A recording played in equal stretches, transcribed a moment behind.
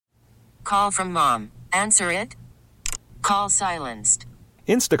call from mom. Answer it. Call silenced.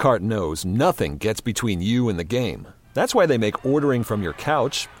 Instacart knows nothing gets between you and the game. That's why they make ordering from your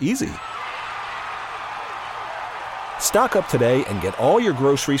couch easy. Stock up today and get all your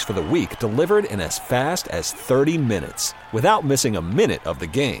groceries for the week delivered in as fast as 30 minutes without missing a minute of the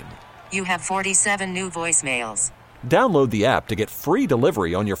game. You have 47 new voicemails. Download the app to get free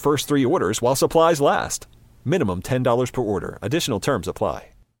delivery on your first 3 orders while supplies last. Minimum $10 per order. Additional terms apply.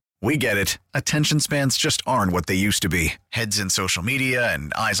 We get it. Attention spans just aren't what they used to be. Heads in social media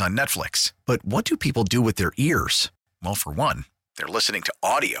and eyes on Netflix. But what do people do with their ears? Well, for one, they're listening to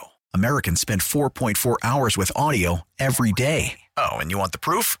audio. Americans spend 4.4 hours with audio every day. Oh, and you want the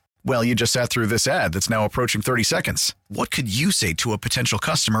proof? Well, you just sat through this ad that's now approaching 30 seconds. What could you say to a potential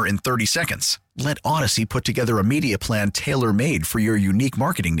customer in 30 seconds? Let Odyssey put together a media plan tailor-made for your unique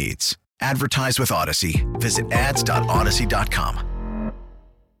marketing needs. Advertise with Odyssey. Visit ads.odyssey.com.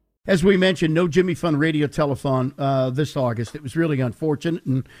 As we mentioned, no Jimmy Fund Radio Telethon this August. It was really unfortunate.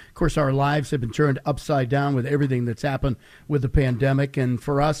 And, of course, our lives have been turned upside down with everything that's happened with the pandemic. And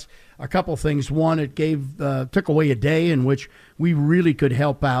for us, a couple things. One, it took away a day in which we really could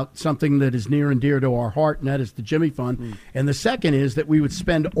help out something that is near and dear to our heart, and that is the Jimmy Fund. And the second is that we would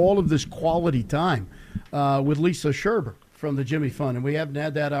spend all of this quality time with Lisa Sherber from the Jimmy Fund. And we haven't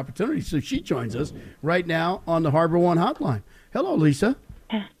had that opportunity, so she joins us right now on the Harbor One hotline. Hello, Lisa.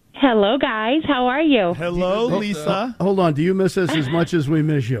 Hello, guys. How are you? Hello, Lisa. Hold on. Do you miss us as much as we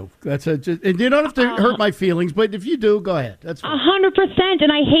miss you? And you don't have to hurt my feelings, but if you do, go ahead. That's fine. 100%.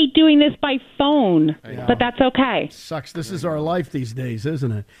 And I hate doing this by phone, but that's okay. Sucks. This is our life these days,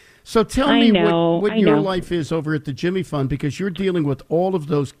 isn't it? So tell me what your life is over at the Jimmy Fund, because you're dealing with all of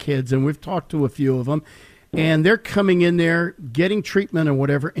those kids, and we've talked to a few of them, and they're coming in there, getting treatment or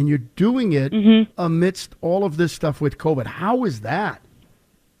whatever, and you're doing it amidst all of this stuff with COVID. How is that?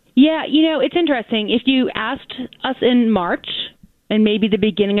 Yeah, it's interesting. If you asked us in March and maybe the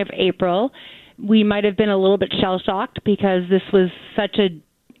beginning of April, we might have been a little bit shell-shocked because this was such a,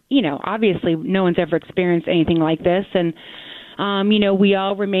 obviously no one's ever experienced anything like this. And, we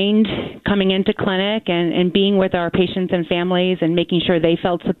all remained coming into clinic and being with our patients and families and making sure they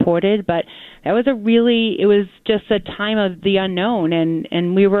felt supported. But that was it was just a time of the unknown.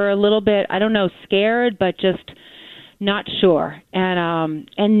 And we were a little bit, I don't know, scared, but just not sure. And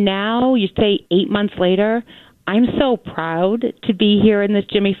now, you say 8 months later, I'm so proud to be here in this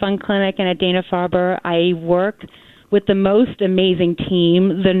Jimmy Fund Clinic and at Dana-Farber. I work with the most amazing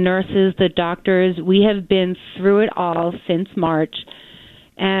team, the nurses, the doctors. We have been through it all since March.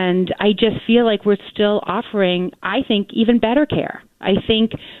 And I just feel like we're still offering, I think, even better care. I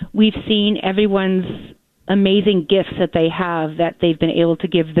think we've seen everyone's amazing gifts that they have that they've been able to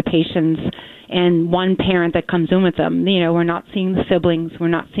give the patients and one parent that comes in with them. We're not seeing the siblings. We're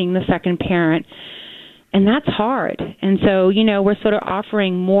not seeing the second parent. And that's hard. And so, we're sort of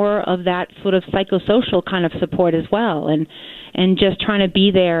offering more of that sort of psychosocial kind of support as well and just trying to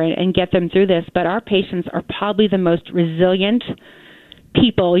be there and get them through this. But our patients are probably the most resilient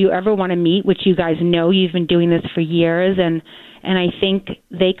people you ever want to meet, which you guys know. You've been doing this for years. And I think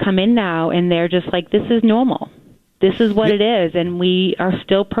they come in now and they're just like, this is normal. This is what it is. And we are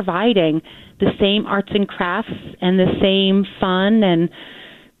still providing the same arts and crafts and the same fun. And,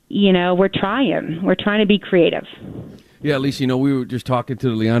 we're trying to be creative. Yeah, Lisa, we were just talking to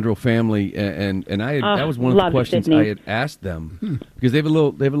the Leandro family, and that was one of the questions I had asked them because they have a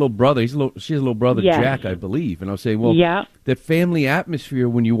little brother. She has a little brother, Jack, I believe. And I was saying, well, that family atmosphere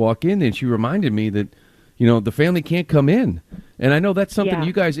when you walk in, and she reminded me that, the family can't come in. And I know that's something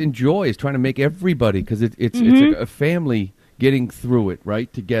you guys enjoy, is trying to make everybody, because it's a family getting through it,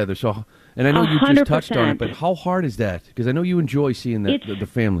 right, together. So, and I know you just touched on it, but how hard is that? Because I know you enjoy seeing the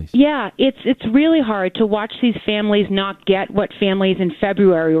families. Yeah, it's really hard to watch these families not get what families in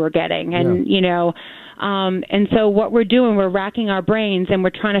February were getting. And, and so what we're doing, we're racking our brains and we're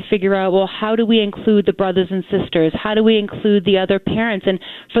trying to figure out, well, how do we include the brothers and sisters? How do we include the other parents? And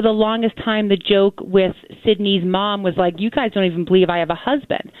for the longest time, the joke with Sydney's mom was like, you guys don't even believe I have a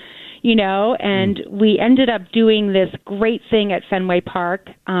husband. And we ended up doing this great thing at Fenway Park,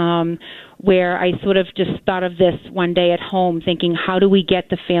 where I sort of just thought of this one day at home, thinking, how do we get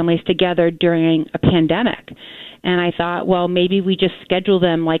the families together during a pandemic? And I thought, well, maybe we just schedule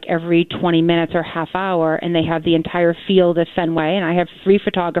them like every 20 minutes or half hour, and they have the entire field at Fenway, and I have 3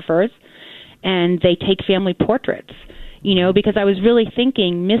 photographers, and they take family portraits. Because I was really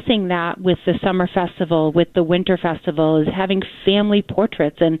thinking, missing that with the summer festival, with the winter festival, is having family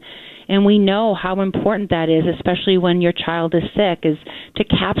portraits. And we know how important that is, especially when your child is sick, is to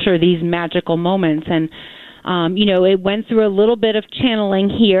capture these magical moments. And It went through a little bit of channeling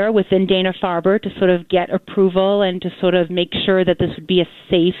here within Dana-Farber to sort of get approval and to sort of make sure that this would be a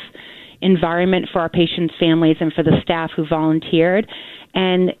safe environment for our patients' families and for the staff who volunteered.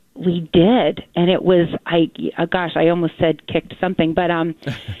 And we did. And it was, I almost said kicked something, but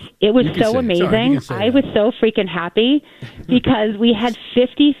it was so amazing. I was so freaking happy because we had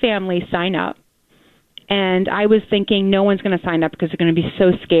 50 families sign up. And I was thinking no one's going to sign up because they're going to be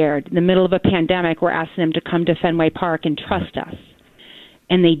so scared. In the middle of a pandemic, we're asking them to come to Fenway Park and trust us.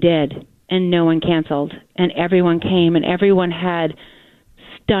 And they did. And no one canceled. And everyone came, and everyone had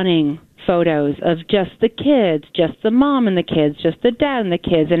stunning photos of just the kids, just the mom and the kids, just the dad and the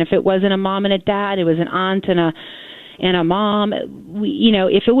kids. And if it wasn't a mom and a dad, it was an aunt and a mom.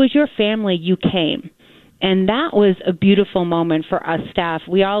 If it was your family, you came. And that was a beautiful moment for us staff.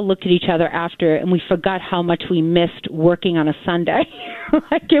 We all looked at each other after, and we forgot how much we missed working on a Sunday.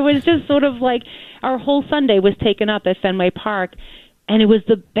 It was just sort of like our whole Sunday was taken up at Fenway Park, and it was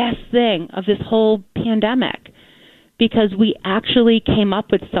the best thing of this whole pandemic because we actually came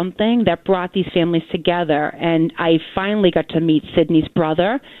up with something that brought these families together. And I finally got to meet Sydney's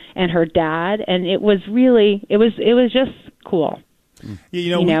brother and her dad, and it was just cool.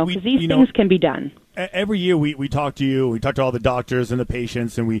 Because these things can be done. Every year we talk to you, we talk to all the doctors and the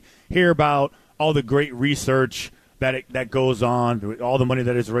patients, and we hear about all the great research that goes on, all the money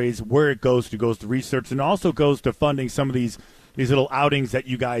that is raised, where it goes to research, and also goes to funding some of these little outings that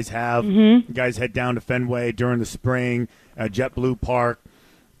you guys have. Mm-hmm. You guys head down to Fenway during the spring, JetBlue Park,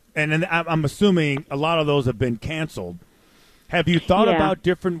 and then I'm assuming a lot of those have been canceled. Have you thought about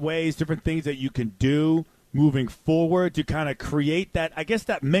different ways, different things that you can do moving forward to kind of create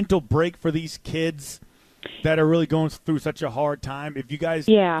that mental break for these kids that are really going through such a hard time? If you guys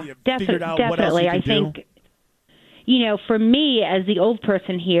figured out what else you can do? I think, for me as the old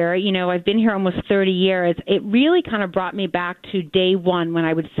person here, I've been here almost 30 years. It really kind of brought me back to day one when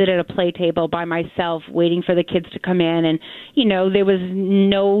I would sit at a play table by myself waiting for the kids to come in. And, there was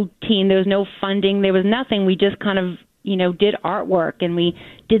no team, there was no funding, there was nothing. We just kind of did artwork and we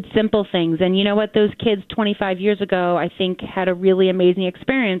did simple things. And you know what? Those kids 25 years ago, I think, had a really amazing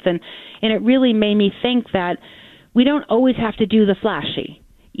experience. And it really made me think that we don't always have to do the flashy.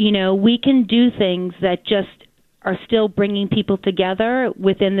 We can do things that just are still bringing people together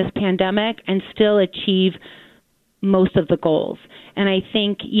within this pandemic and still achieve most of the goals. And I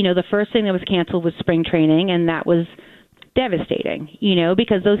think, the first thing that was canceled was spring training, and that was devastating,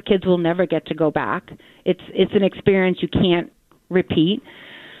 because those kids will never get to go back. It's an experience you can't repeat.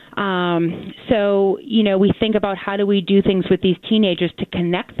 So, we think about how do we do things with these teenagers to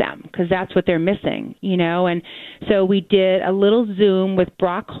connect them, because that's what they're missing, and so we did a little Zoom with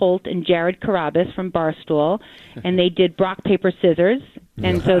Brock Holt and Jared Carabas from Barstool, and they did rock, paper, scissors,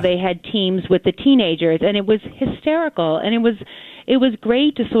 and so they had teams with the teenagers, and it was hysterical, and it was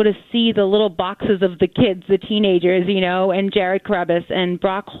great to sort of see the little boxes of the kids, the teenagers, and Jared Carabas and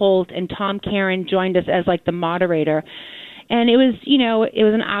Brock Holt and Tom Karen joined us as like the moderator. And it was, it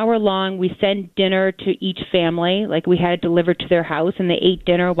was an hour long. We sent dinner to each family, like we had it delivered to their house, and they ate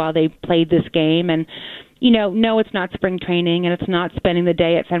dinner while they played this game. And, no, it's not spring training, and it's not spending the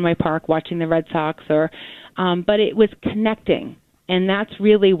day at Fenway Park watching the Red Sox, but it was connecting. And that's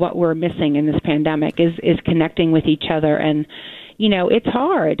really what we're missing in this pandemic is connecting with each other. And, it's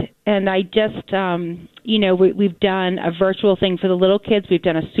hard. And I just, we've done a virtual thing for the little kids. We've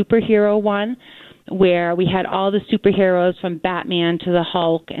done a superhero one where we had all the superheroes from Batman to the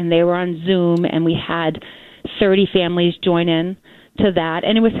Hulk, and they were on Zoom, and we had 30 families join in to that,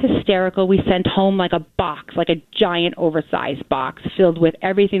 and it was hysterical. We sent home like a box, like a giant oversized box filled with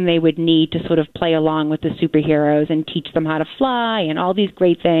everything they would need to sort of play along with the superheroes and teach them how to fly and all these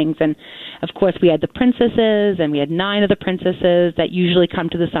great things. And of course we had the princesses, and we had 9 of the princesses that usually come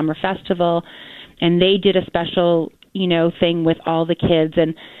to the summer festival, and they did a special thing with all the kids,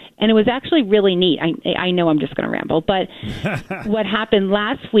 and it was actually really neat. I know I'm just going to ramble, but what happened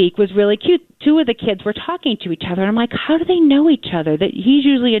last week was really cute. 2 of the kids were talking to each other, and I'm like, how do they know each other? That he's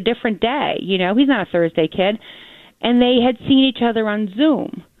usually a different day, he's not a Thursday kid, and they had seen each other on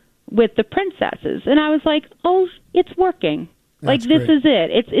Zoom with the princesses, and I was like, oh, it's working. That's this great. Is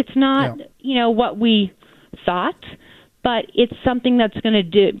it. It's not what we thought, but it's something that's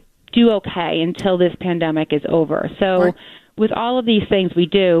going to do okay until this pandemic is over. So. Right. With all of these things we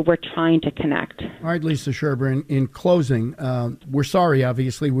do, we're trying to connect. All right, Lisa Sherber, in closing, we're sorry,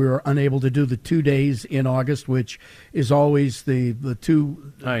 obviously, we were unable to do the 2 days in August, which is always the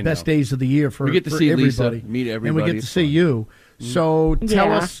 2 best days of the year for everybody. We get to see Lisa, meet everybody. And we get to see you. So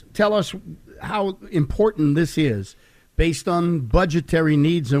tell us how important this is, based on budgetary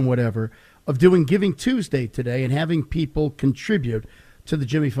needs and whatever. of doing Giving Tuesday today and having people contribute to the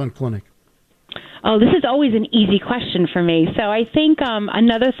Jimmy Fund Clinic? Oh, this is always an easy question for me. So I think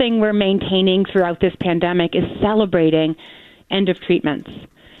another thing we're maintaining throughout this pandemic is celebrating end of treatments.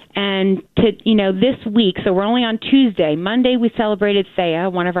 And this week, so we're only on Tuesday. Monday, we celebrated Thea,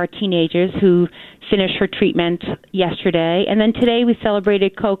 one of our teenagers who finished her treatment yesterday. And then today, we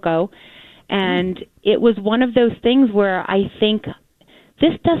celebrated Coco. And it was one of those things where I think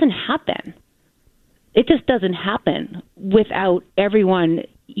this doesn't happen. It just doesn't happen without everyone,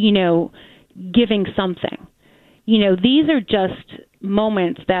 giving something. These are just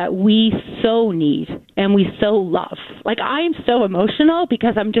moments that we so need and we so love. Like, I am so emotional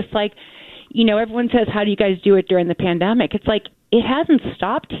because I'm just like, everyone says, how do you guys do it during the pandemic? It's like, it hasn't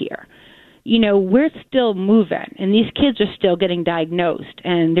stopped here. We're still moving, and these kids are still getting diagnosed,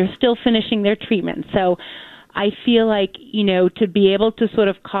 and they're still finishing their treatment. So I feel like, to be able to sort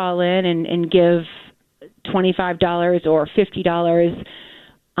of call in and give $25 or $50,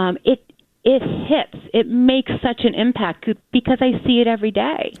 it hits. It makes such an impact because I see it every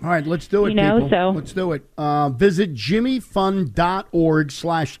day. All right, let's do it, people. Let's do it. Visit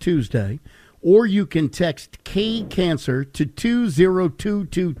jimmyfund.org/Tuesday, or you can text K-Cancer to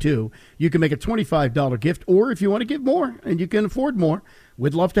 20222. You can make a $25 gift, or if you want to give more and you can afford more,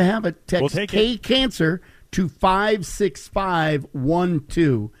 we'd love to have it. Text K-Cancer to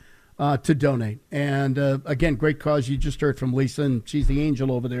 56512. To donate. And again, great cause. You just heard from Lisa, and she's the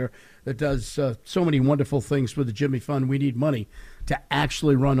angel over there that does so many wonderful things for the Jimmy Fund. We need money to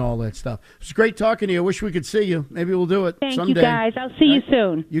actually run all that stuff. It's great talking to you. I wish we could see you. Maybe we'll do it someday. Thank you, guys. I'll see you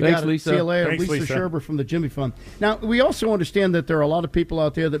soon. Thanks, Lisa. See you later. Thanks, Lisa Sherber from the Jimmy Fund. Now, we also understand that there are a lot of people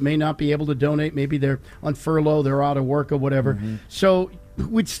out there that may not be able to donate. Maybe they're on furlough, they're out of work or whatever. Mm-hmm. So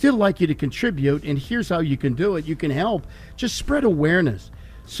we'd still like you to contribute, and here's how you can do it. You can help. Just spread awareness.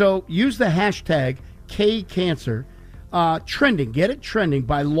 So use the hashtag KCancer trending. Get it trending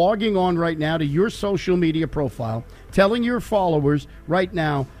by logging on right now to your social media profile, telling your followers right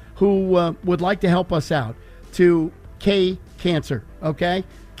now who would like to help us out to KCancer, okay?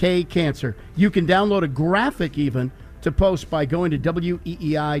 KCancer. You can download a graphic even to post by going to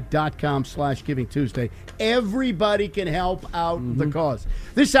weei.com/Giving Tuesday. Everybody can help out the cause.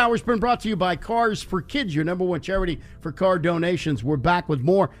 This hour's been brought to you by Cars for Kids, your number one charity for car donations. We're back with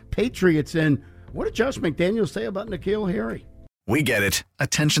more Patriots. And what did Josh McDaniels say about N'Keal Harry? We get it.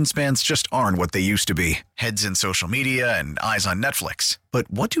 Attention spans just aren't what they used to be. Heads in social media and eyes on Netflix. But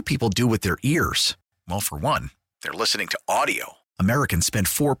what do people do with their ears? Well, for one, they're listening to audio. Americans spend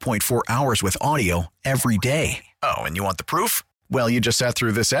 4.4 hours with audio every day. Oh, and you want the proof? Well, you just sat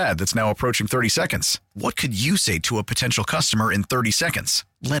through this ad that's now approaching 30 seconds. What could you say to a potential customer in 30 seconds?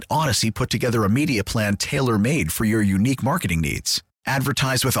 Let Odyssey put together a media plan tailor-made for your unique marketing needs.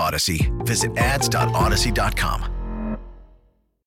 Advertise with Odyssey. Visit ads.odyssey.com.